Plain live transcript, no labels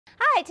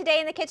Hi, today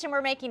in the kitchen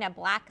we're making a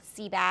black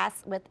sea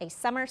bass with a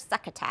summer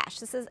succotash.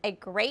 This is a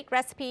great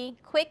recipe,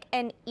 quick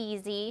and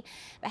easy.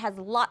 It has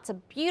lots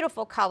of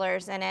beautiful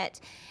colors in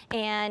it,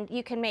 and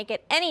you can make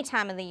it any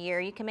time of the year.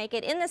 You can make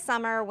it in the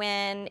summer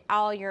when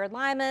all your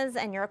limas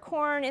and your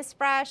corn is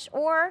fresh,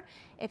 or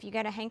if you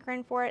get a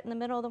hankering for it in the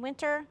middle of the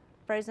winter,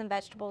 frozen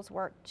vegetables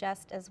work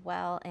just as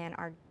well and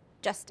are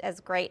just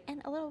as great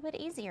and a little bit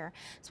easier.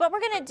 So what we're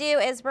going to do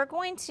is we're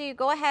going to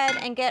go ahead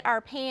and get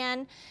our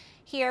pan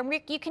here.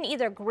 You can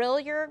either grill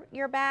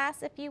your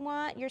bass if you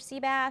want, your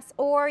sea bass,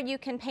 or you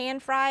can pan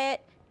fry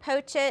it,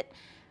 poach it,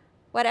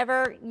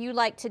 whatever you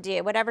like to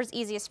do, whatever's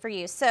easiest for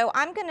you. So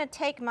I'm going to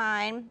take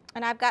mine,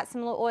 and I've got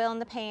some little oil in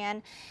the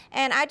pan,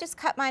 and I just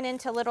cut mine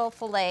into little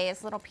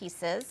fillets, little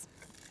pieces,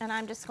 and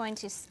I'm just going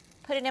to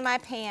put it in my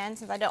pan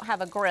since I don't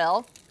have a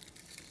grill.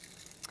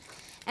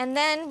 And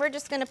then we're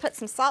just going to put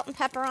some salt and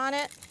pepper on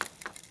it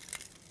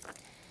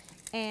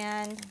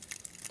and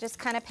just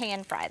kind of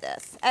pan fry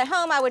this. At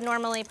home, I would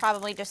normally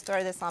probably just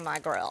throw this on my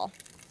grill.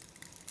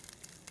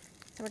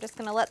 So we're just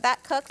going to let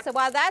that cook. So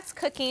while that's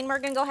cooking, we're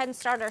going to go ahead and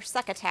start our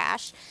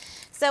succotash.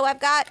 So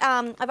I've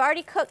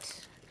already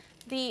cooked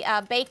the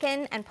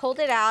bacon and pulled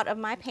it out of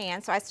my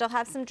pan, so I still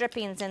have some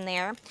drippings in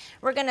there.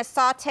 We're going to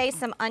saute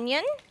some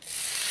onion.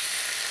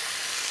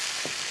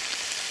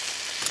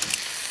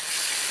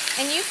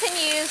 And you can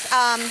use,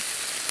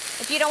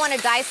 if you don't want to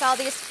dice all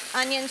these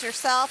onions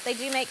yourself, they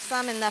do make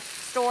some in the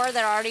store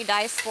that are already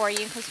diced for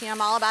you, because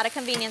I'm all about a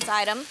convenience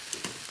item.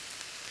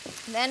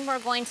 Then we're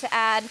going to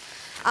add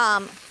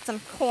some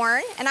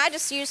corn, and I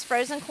just use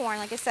frozen corn.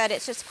 Like I said,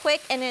 it's just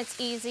quick and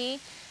it's easy,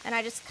 and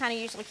I just kind of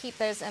usually keep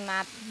those in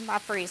my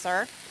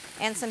freezer.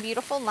 And some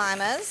beautiful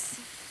limas.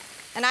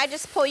 And I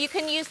just pull, you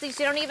can use these,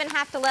 you don't even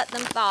have to let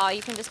them thaw.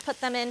 You can just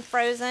put them in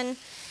frozen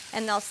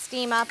and they'll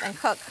steam up and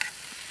cook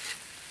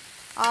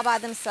all by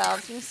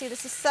themselves. You can see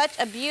this is such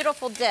a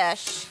beautiful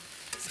dish.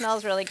 It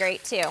smells really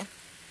great too.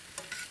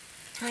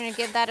 I'm going to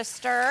give that a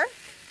stir.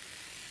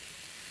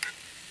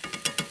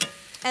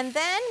 And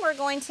then we're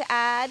going to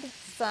add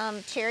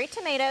some cherry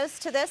tomatoes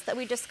to this that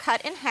we just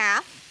cut in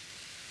half.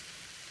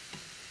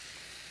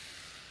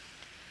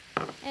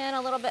 And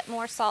a little bit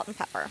more salt and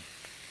pepper.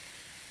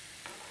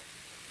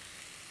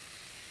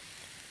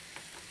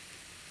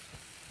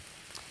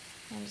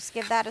 And just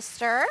give that a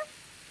stir.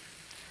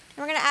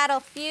 We're going to add a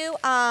few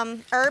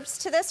herbs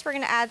to this. We're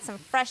going to add some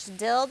fresh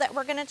dill that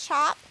we're going to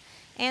chop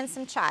and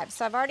some chives.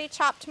 So I've already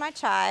chopped my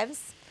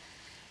chives,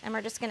 and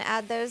we're just going to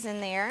add those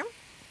in there.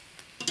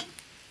 So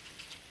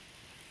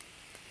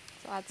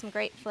I'll add some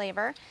great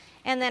flavor.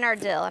 And then our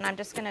dill, and I'm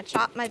just going to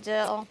chop my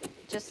dill,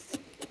 just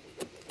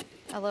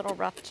a little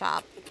rough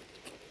chop.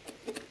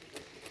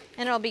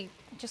 And it'll be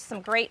just some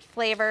great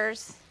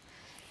flavors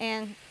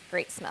and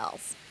great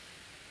smells.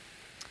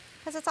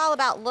 Because it's all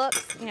about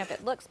looks. You know, if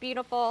it looks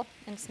beautiful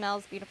and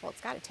smells beautiful,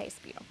 it's got to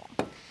taste beautiful.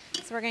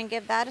 So we're going to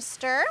give that a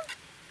stir.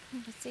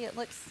 You can see it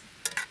looks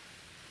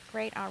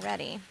great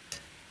already.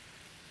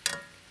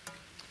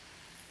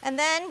 And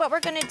then what we're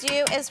going to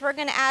do is we're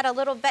going to add a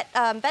little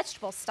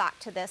vegetable stock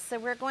to this. So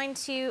we're going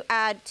to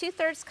add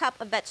 2/3 cup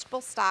of vegetable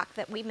stock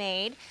that we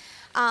made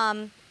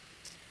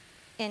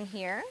in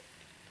here.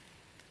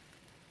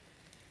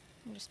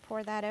 And just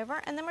pour that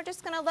over. And then we're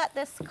just going to let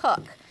this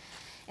cook.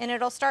 And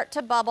it'll start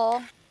to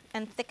bubble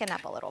and thicken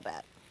up a little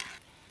bit.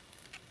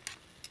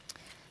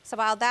 So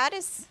while that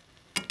is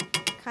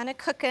kind of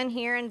cooking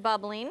here and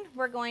bubbling,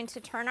 we're going to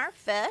turn our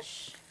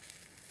fish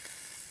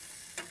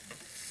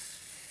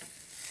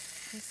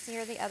and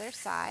sear the other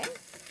side.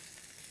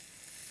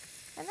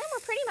 And then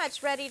we're pretty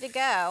much ready to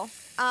go.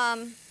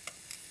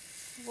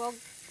 We'll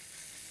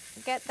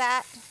get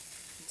that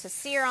to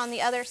sear on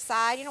the other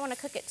side. You don't want to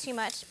cook it too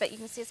much, but you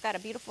can see it's got a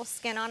beautiful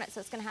skin on it, so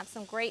it's going to have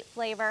some great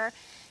flavor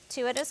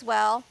to it as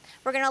well.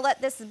 We're going to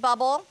let this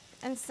bubble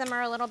and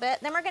simmer a little bit.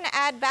 Then we're going to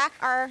add back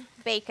our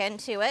bacon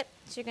to it.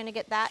 So you're going to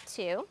get that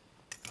too.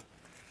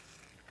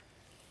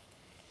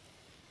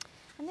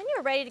 And then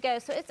you're ready to go.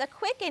 So it's a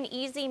quick and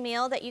easy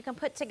meal that you can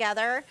put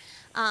together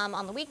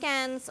on the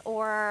weekends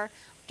or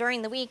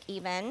during the week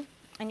even.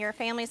 And your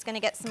family's going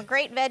to get some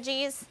great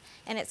veggies,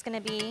 and it's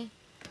going to be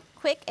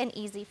quick and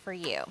easy for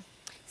you.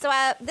 So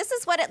this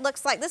is what it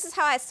looks like. This is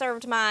how I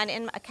served mine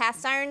in a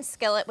cast iron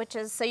skillet, which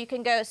is so you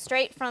can go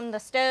straight from the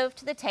stove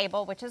to the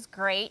table, which is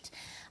great.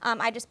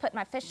 I just put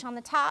my fish on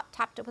the top,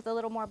 topped it with a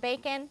little more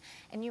bacon,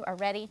 and you are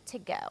ready to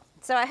go.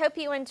 So I hope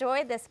you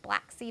enjoyed this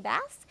black sea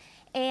bass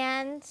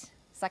and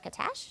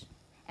succotash,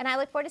 and I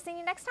look forward to seeing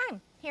you next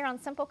time here on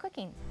Simple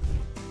Cooking.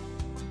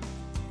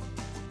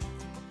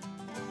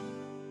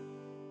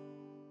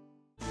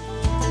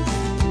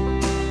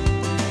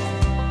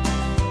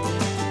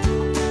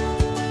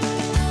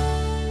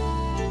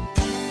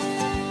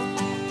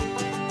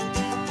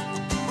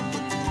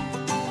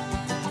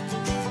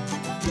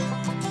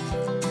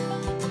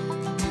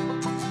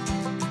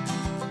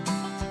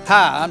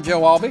 Hi, I'm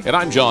Joe Albee. And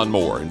I'm John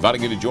Moore,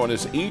 inviting you to join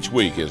us each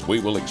week as we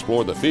will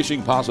explore the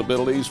fishing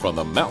possibilities from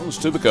the mountains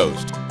to the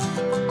coast.